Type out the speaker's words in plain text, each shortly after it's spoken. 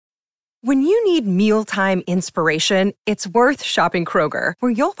When you need mealtime inspiration, it's worth shopping Kroger,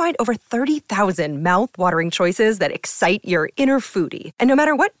 where you'll find over 30,000 mouth-watering choices that excite your inner foodie. And no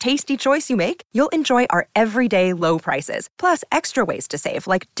matter what tasty choice you make, you'll enjoy our everyday low prices, plus extra ways to save,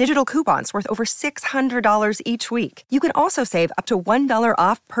 like digital coupons worth over $600 each week. You can also save up to $1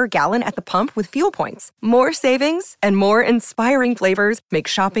 off per gallon at the pump with fuel points. More savings and more inspiring flavors make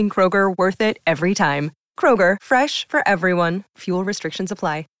shopping Kroger worth it every time. Kroger, fresh for everyone. Fuel restrictions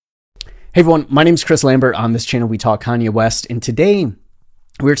apply. Hey everyone, my name is Chris Lambert. On this channel, we talk Kanye West, and today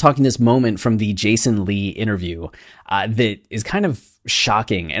we're talking this moment from the Jason Lee interview that is kind of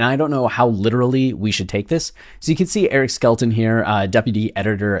shocking, and I don't know how literally we should take this. So you can see Eric Skelton here, deputy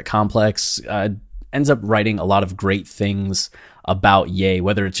editor at Complex, ends up writing a lot of great things about Ye,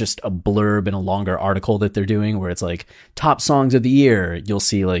 whether it's just a blurb in a longer article that they're doing where it's like top songs of the year. You'll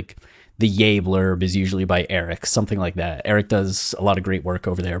see like the Ye blurb is usually by Eric, something like that. Eric does a lot of great work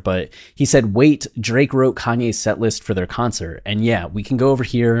over there, but he said, wait, Drake wrote Kanye's set list for their concert. And yeah, we can go over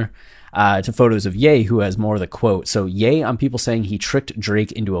here to photos of Ye, who has more of the quote. So Ye on people saying he tricked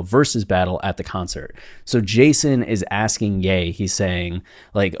Drake into a versus battle at the concert. So Jason is asking Ye, he's saying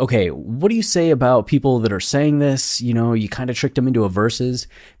like, okay, what do you say about people that are saying this? You know, you kind of tricked them into a versus,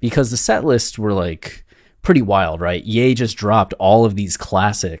 because the set lists were like pretty wild, right? Ye just dropped all of these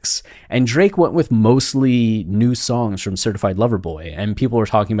classics, and Drake went with mostly new songs from Certified Lover Boy, and people were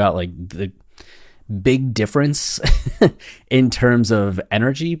talking about like the big difference in terms of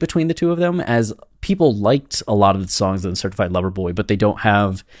energy between the two of them, as people liked a lot of the songs on Certified Lover Boy, but they don't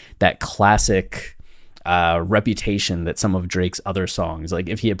have that classic reputation that some of Drake's other songs, like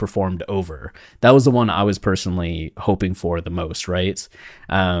if he had performed over. That was the one I was personally hoping for the most, right?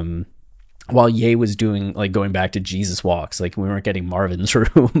 While Ye was doing, like, going back to Jesus Walks, like, we weren't getting Marvin's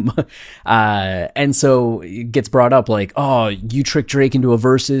Room. And so it gets brought up, like, oh, you tricked Drake into a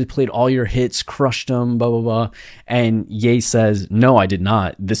versus, played all your hits, crushed them, blah, blah, blah. And Ye says, no, I did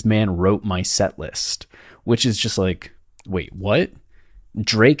not. This man wrote my set list, which is just like, wait, what?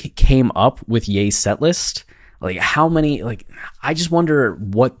 Drake came up with Ye's set list? Like, how many, like, I just wonder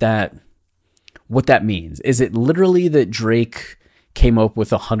what that means. Is it literally that Drake came up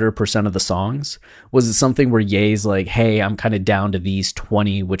with 100% of the songs? Was it something where Ye's like, hey, I'm kind of down to these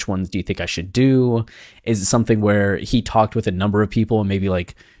 20, which ones do you think I should do? Is it something where he talked with a number of people and maybe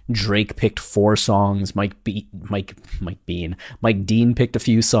like Drake picked 4 songs, Mike Dean picked a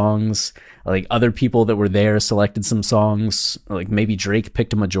few songs, like other people that were there selected some songs, like maybe Drake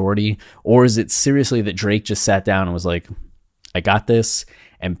picked a majority? Or is it seriously that Drake just sat down and was like, I got this,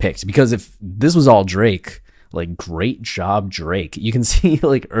 and picked? Because if this was all Drake, like, great job, Drake. You can see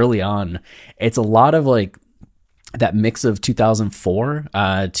like early on, it's a lot of like that mix of 2004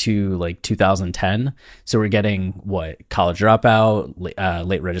 to like 2010. So we're getting what? College Dropout,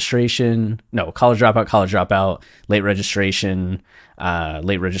 late registration. No, College Dropout, late registration,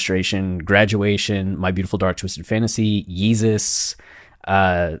 Graduation, My Beautiful Dark Twisted Fantasy, Yeezus,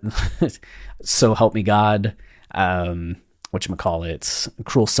 So Help Me God, whatchamacallit,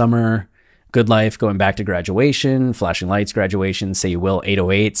 Cruel Summer, Good Life, going back to Graduation, Flashing Lights, Graduation, Say You Will,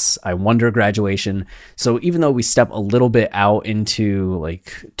 808s, I Wonder, Graduation. So even though we step a little bit out into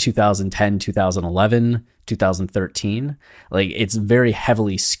like 2010, 2011, 2013, like it's very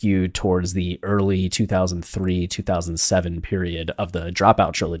heavily skewed towards the early 2003, 2007 period of the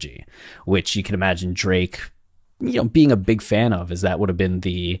Dropout trilogy, which you can imagine Drake, you know, being a big fan of, as that would have been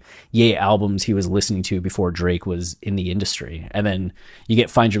the Ye albums he was listening to before Drake was in the industry. And then you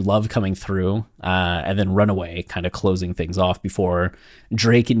get Find Your Love coming through, and then Runaway kind of closing things off before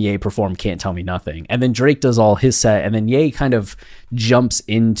Drake and Ye perform Can't Tell Me Nothing. And then Drake does all his set, and then Ye kind of jumps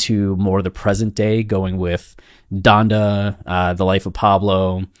into more the present day, going with Donda, The Life of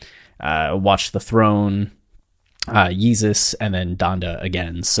Pablo, Watch the Throne, Yeezus, and then Donda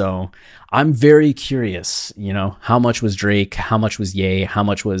again. So I'm very curious, you know, how much was Drake, how much was Ye, how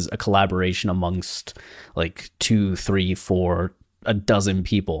much was a collaboration amongst like 2, 3, 4, a dozen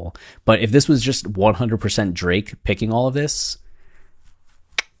people. But if this was just 100% Drake picking all of this,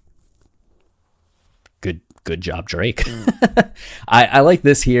 good job, Drake. I like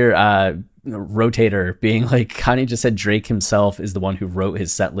this here, Rotator being like, Kanye just said Drake himself is the one who wrote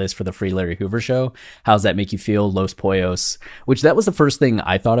his set list for the Free Larry Hoover show. How's that make you feel? Los Pollos, which that was the first thing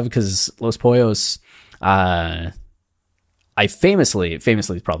I thought of, because Los Pollos, I famously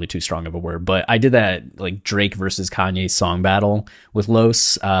is probably too strong of a word, but I did that like Drake versus Kanye song battle with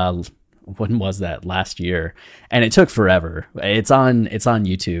Los, when was that? Last year, and it took forever. It's on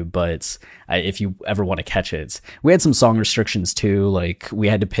YouTube, but if you ever want to catch it, we had some song restrictions too. Like we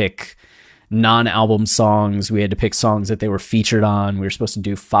had to pick non-album songs. We had to pick songs that they were featured on. We were supposed to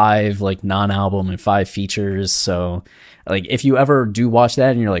do 5 like non-album and 5 features. So like if you ever do watch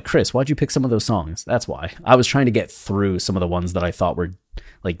that and you're like, Chris, why'd you pick some of those songs? That's why. I was trying to get through some of the ones that I thought were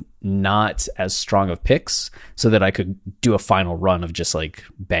like not as strong of picks so that I could do a final run of just like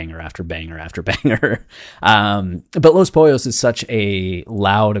banger after banger after banger. But Los Pollos is such a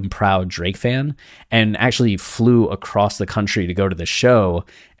loud and proud Drake fan and actually flew across the country to go to the show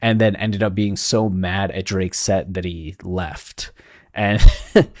and then ended up being so mad at Drake's set that he left. And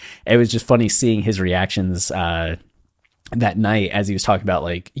it was just funny seeing his reactions, that night as he was talking about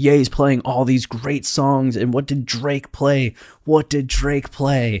like, yeah, he's playing all these great songs and what did Drake play? What did Drake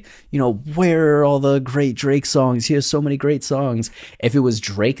play? You know, where are all the great Drake songs? He has so many great songs. If it was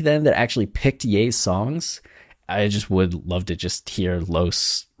Drake then that actually picked Ye's songs, I just would love to just hear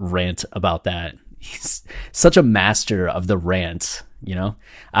Los rant about that. He's such a master of the rant, you know?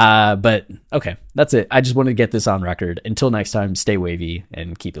 But okay, that's it. I just wanted to get this on record. Until next time, stay wavy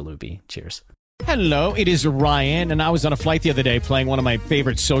and keep it loopy. Cheers. Hello, it is Ryan, and I was on a flight the other day playing one of my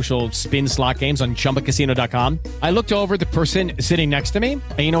favorite social spin slot games on ChumbaCasino.com. I looked over at the person sitting next to me,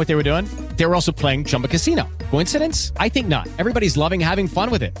 and you know what they were doing? They were also playing Chumba Casino. Coincidence? I think not. Everybody's loving having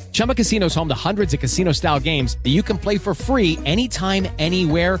fun with it. Chumba Casino is home to hundreds of casino-style games that you can play for free anytime,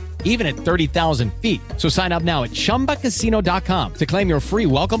 anywhere, even at 30,000 feet. So sign up now at ChumbaCasino.com to claim your free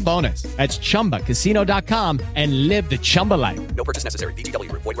welcome bonus. That's ChumbaCasino.com and live the Chumba life. No purchase necessary.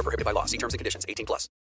 VGW. Void where prohibited by law. See terms and conditions. 18+.